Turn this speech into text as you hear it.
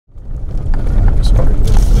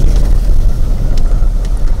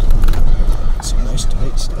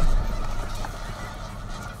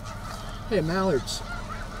Hey, mallards.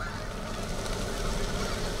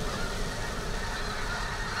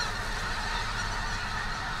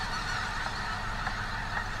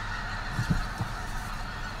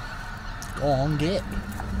 Go on, get.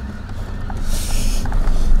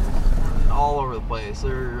 All over the place.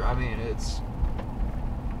 I mean,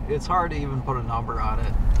 it's hard to even put a number on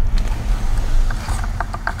it.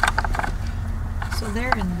 So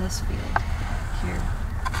they're in this field here.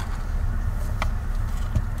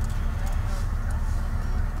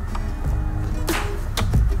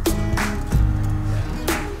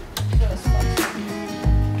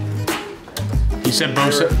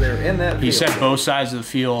 He said both sides of the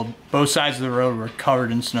field, both sides of the road were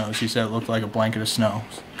covered in snows. He said it looked like a blanket of snow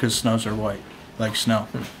because snows are white, like snow.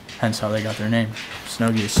 Hence how they got their name,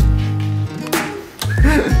 snow geese.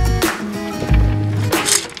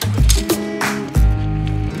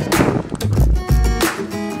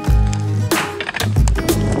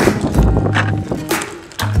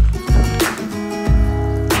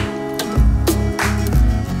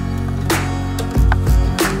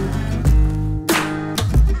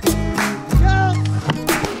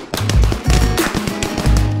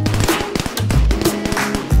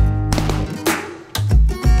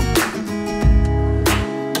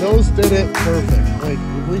 Those did it perfect. Like,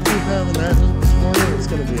 if we keep having that this morning, it's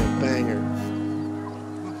gonna be a banger.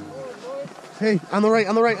 Hey, on the right,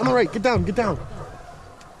 on the right, on the right. Get down, get down.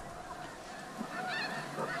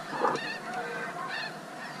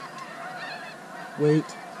 Wait.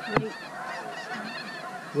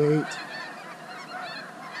 Wait.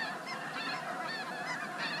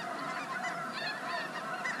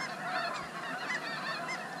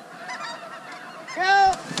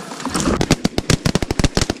 Go!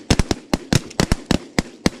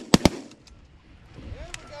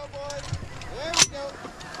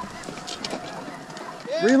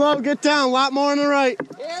 Reload, get down, a lot more on the right.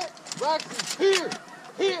 Here, Roxy, here,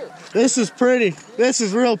 here. This is pretty. This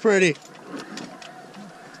is real pretty.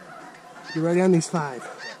 You ready on these 5?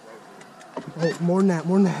 Oh, more than that,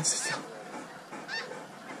 more than that.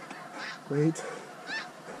 Wait,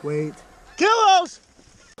 wait. Kilos!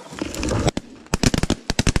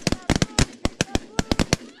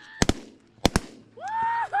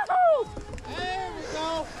 There we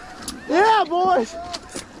go. Yeah, boys!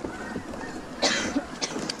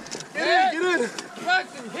 Get in.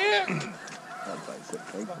 Roxy, here.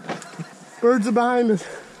 Birds are behind us.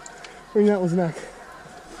 Bring that one's neck.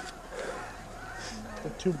 The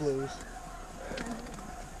 2 blues.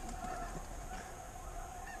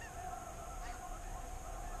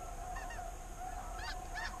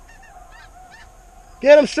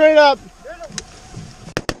 Get him straight up.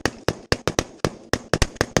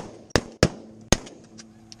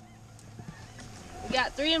 We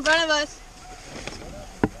got 3 in front of us.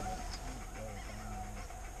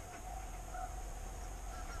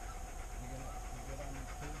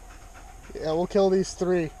 Yeah, we'll kill these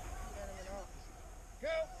 3.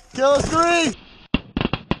 Kill us 3!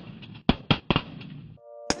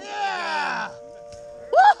 Yeah!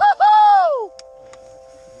 Woohoo!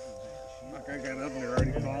 I got up and they're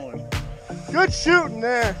already falling. Good shooting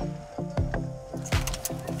there.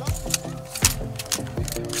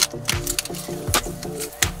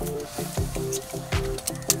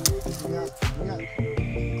 We got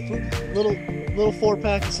little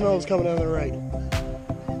 4-pack of snows coming on the right.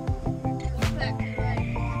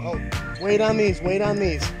 Oh, wait on these, wait on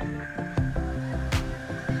these.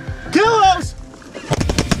 Kilos!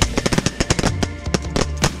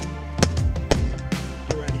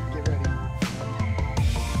 Get ready, get ready.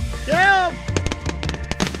 Get 'em!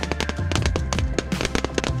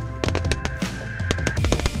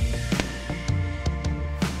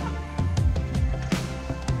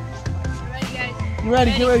 Ready, guys? Get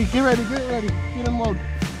ready, get ready, get ready, get ready. Get them loaded.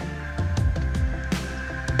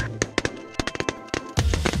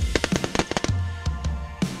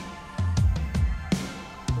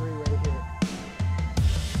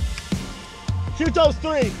 Shoot those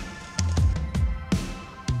 3.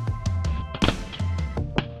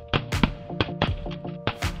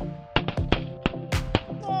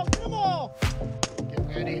 Come on! Get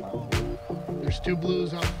ready. There's 2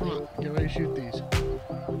 blues out front. Get ready to shoot these.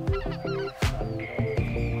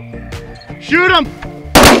 Shoot them!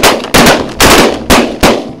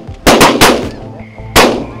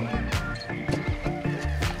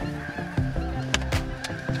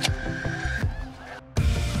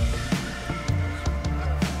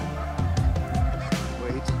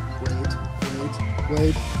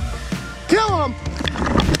 Wait. Kill him!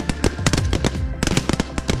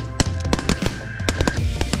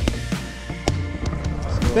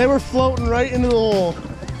 They were floating right into the hole.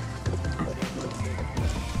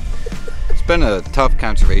 been a tough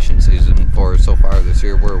conservation season for us so far this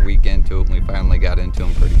year. We're a week into it and we finally got into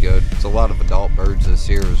them pretty good. It's a lot of adult birds this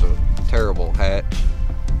year. It was a terrible hatch.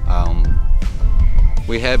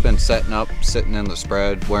 We had been sitting in the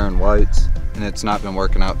spread wearing whites, and it's not been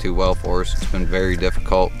working out too well for us. It's been very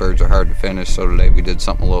difficult. Birds are hard to finish, so today we did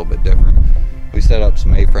something a little bit different. We set up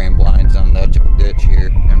some A-frame blinds on the edge of a ditch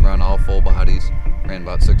here and run all full bodies. Ran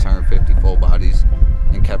about 650 full bodies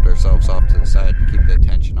and kept ourselves off to the side to keep the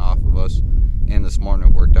attention off of us. And this morning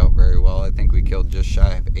it worked out very well. I think we killed just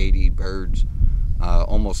shy of 80 birds,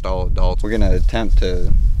 almost all adults. We're gonna attempt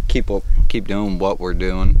to keep doing what we're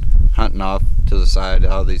doing, hunting off to the side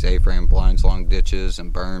all these A-frame blinds along ditches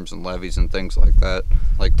and berms and levees and things like that.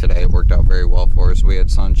 Like today, it worked out very well for us. We had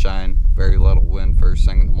sunshine, very little wind first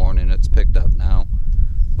thing in the morning. It's picked up now,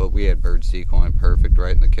 but we had birds decoying perfect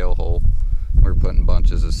right in the kill hole. We're putting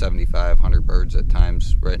bunches of 75, 100 birds at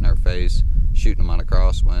times right in our face, shooting them on a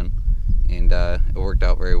crosswind, and it worked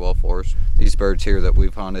out very well for us. These birds here that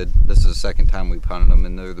we've hunted, this is the second time we've hunted them,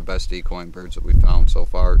 and they're the best decoying birds that we've found so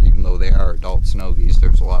far. Even though they are adult snow geese,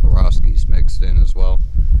 there's a lot of Ross geese mixed in as well.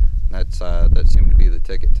 That seemed to be the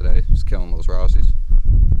ticket today, just killing those Rossies.